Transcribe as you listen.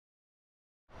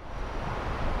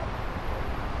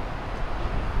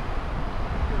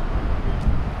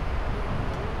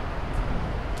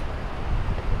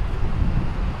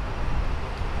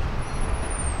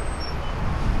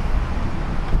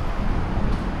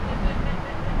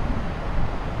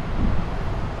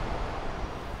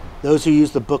Those who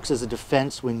use the books as a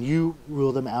defense when you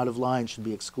rule them out of line should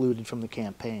be excluded from the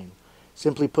campaign.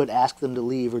 Simply put, ask them to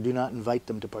leave or do not invite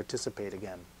them to participate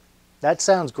again. That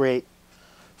sounds great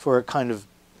for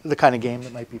the kind of game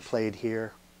that might be played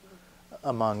here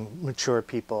among mature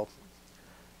people.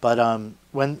 But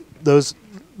when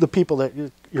the people that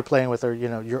you're playing with are,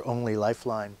 your only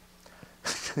lifeline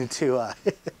to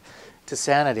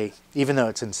sanity, even though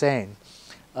it's insane,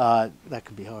 that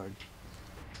could be hard.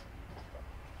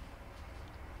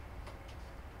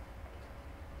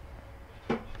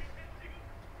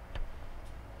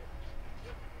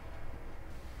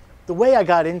 The way I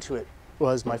got into it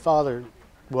was my father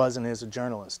was and is a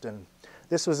journalist, and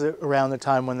this was around the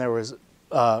time when there was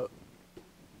a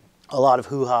lot of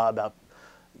hoo-ha about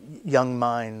young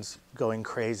minds going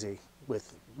crazy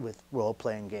with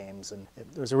role-playing games. And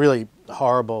there was a really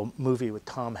horrible movie with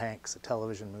Tom Hanks, a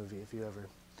television movie, if you ever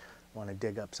want to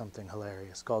dig up something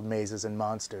hilarious, called Mazes and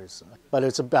Monsters. But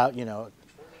it's about,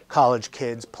 college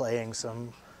kids playing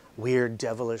some weird,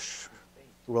 devilish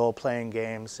role-playing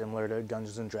game similar to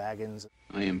Dungeons and Dragons.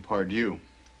 I am Pardieu,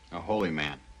 a holy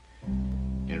man.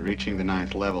 In reaching the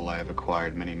 9th level, I have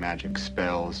acquired many magic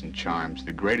spells and charms,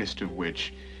 the greatest of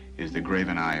which is the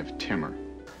graven eye of Timur.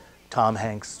 Tom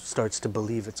Hanks starts to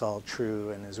believe it's all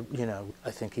true and is,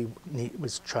 I think he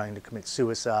was trying to commit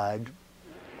suicide.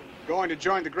 Going to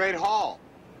join the Great Hall.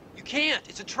 You can't,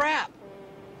 it's a trap.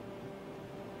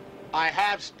 I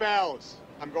have spells.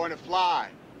 I'm going to fly.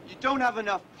 You don't have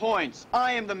enough points.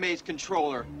 I am the maze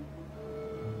controller.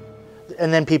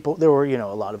 And then there were,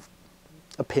 a lot of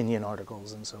opinion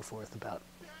articles and so forth about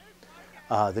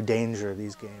the danger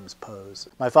these games pose.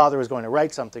 My father was going to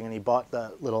write something, and he bought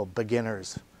the little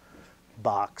beginner's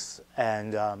box,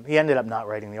 and he ended up not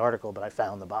writing the article, but I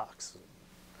found the box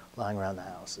lying around the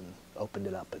house and opened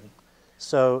it up. And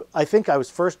so I think I was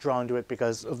first drawn to it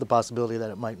because of the possibility that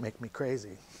it might make me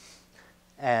crazy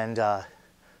and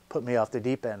put me off the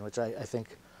deep end, which I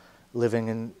think living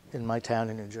in my town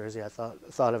in New Jersey I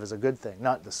thought of as a good thing.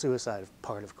 Not the suicide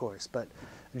part, of course, but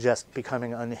just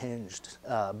becoming unhinged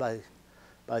by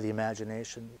the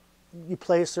imagination. You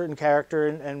play a certain character,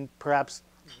 and perhaps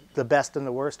the best and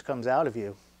the worst comes out of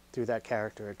you through that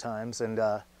character at times. And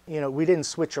we didn't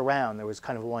switch around. There was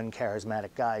kind of one charismatic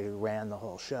guy who ran the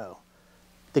whole show.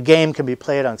 The game can be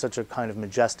played on such a kind of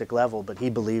majestic level, but he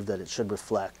believed that it should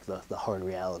reflect the hard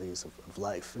realities of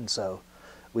life. And so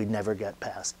we'd never get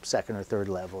past 2nd or 3rd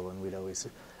level, and we'd always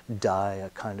die a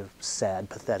kind of sad,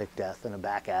 pathetic death in a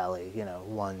back alley,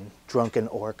 one drunken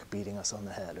orc beating us on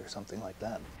the head or something like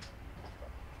that.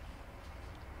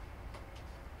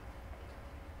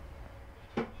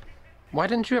 Why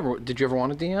did you ever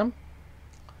want to DM?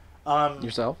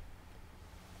 Yourself?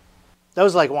 That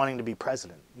was like wanting to be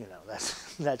president,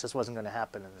 that just wasn't going to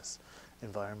happen in this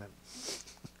environment.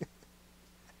 It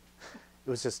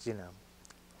was just,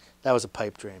 that was a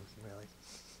pipe dream, really.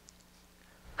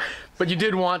 But you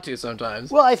did want to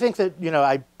sometimes. Well, I think that,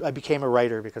 I became a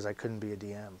writer because I couldn't be a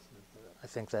DM. I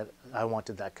think that I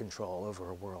wanted that control over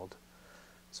a world,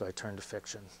 so I turned to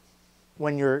fiction.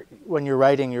 When you're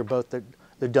writing, you're both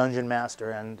the dungeon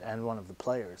master and one of the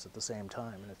players at the same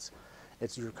time,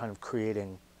 and you're kind of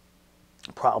creating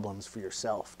problems for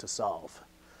yourself to solve.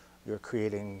 You're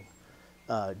creating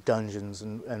dungeons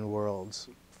and worlds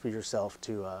for yourself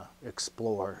to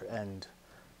explore and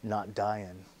not die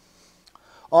in.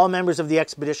 All members of the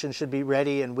expedition should be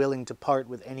ready and willing to part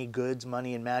with any goods,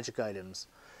 money, and magic items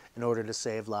in order to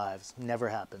save lives. Never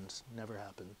happened. Never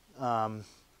happened.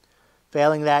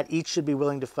 Failing that, each should be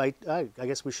willing to fight. I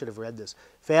guess we should have read this.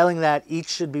 Failing that, each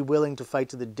should be willing to fight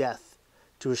to the death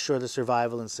to assure the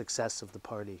survival and success of the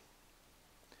party.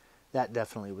 That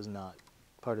definitely was not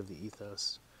part of the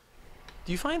ethos.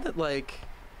 Do you find that,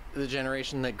 the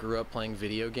generation that grew up playing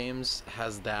video games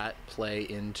has that play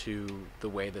into the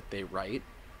way that they write?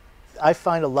 I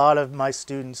find a lot of my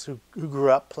students who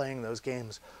grew up playing those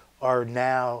games are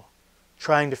now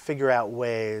trying to figure out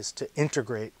ways to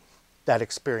integrate that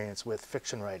experience with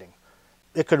fiction writing.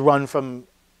 It could run from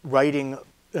writing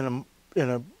in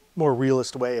a more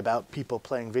realist way about people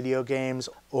playing video games,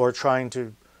 or trying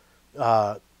to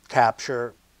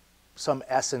capture some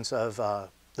essence of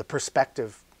the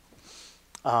perspective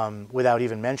without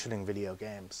even mentioning video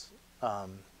games.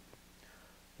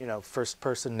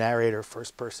 First-person narrator,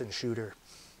 first-person shooter.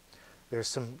 There's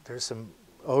some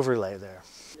overlay there.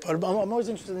 But I'm always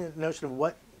interested in the notion of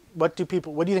what do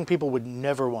you think people would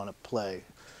never want to play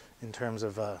in terms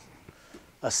of a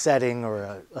setting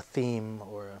or a theme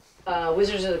or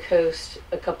Wizards of the Coast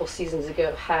a couple seasons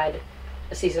ago had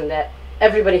a season that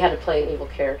everybody had to play an evil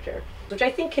character, which I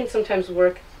think can sometimes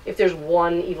work if there's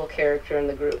one evil character in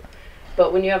the group.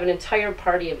 But when you have an entire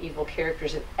party of evil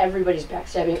characters and everybody's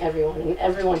backstabbing everyone and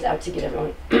everyone's out to get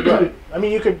everyone. Right. I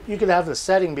mean, you could have the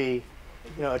setting be,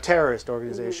 you know, a terrorist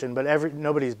organization, but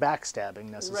nobody's backstabbing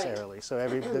necessarily. Right. So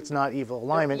that's not evil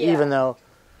alignment, Yeah. even though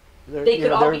They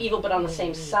could all be evil, but on the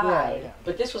same side. yeah.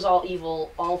 But this was all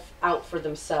evil, all out for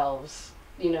themselves.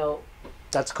 You know.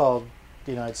 That's called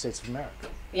the United States of America.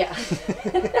 Yeah.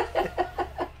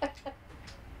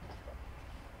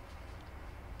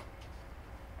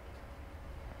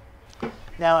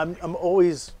 Now, I'm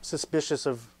always suspicious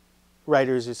of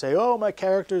writers who say, "Oh, my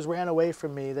characters ran away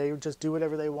from me. They just do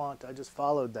whatever they want. I just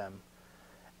followed them."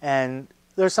 And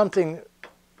there's something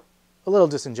a little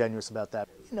disingenuous about that.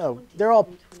 You know, they're all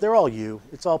you.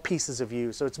 It's all pieces of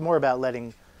you. So it's more about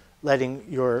letting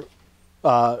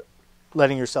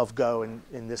yourself go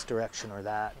in this direction or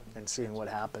that, and seeing what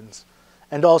happens.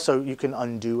 And also, you can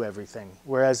undo everything.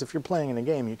 Whereas if you're playing in a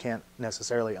game, you can't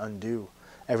necessarily undo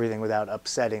everything without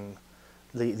upsetting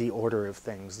the order of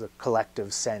things, the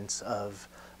collective sense of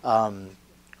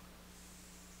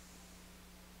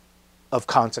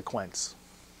consequence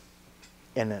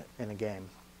in a game.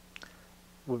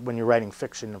 When you're writing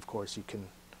fiction, of course, if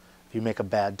you make a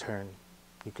bad turn,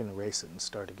 you can erase it and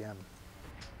start again.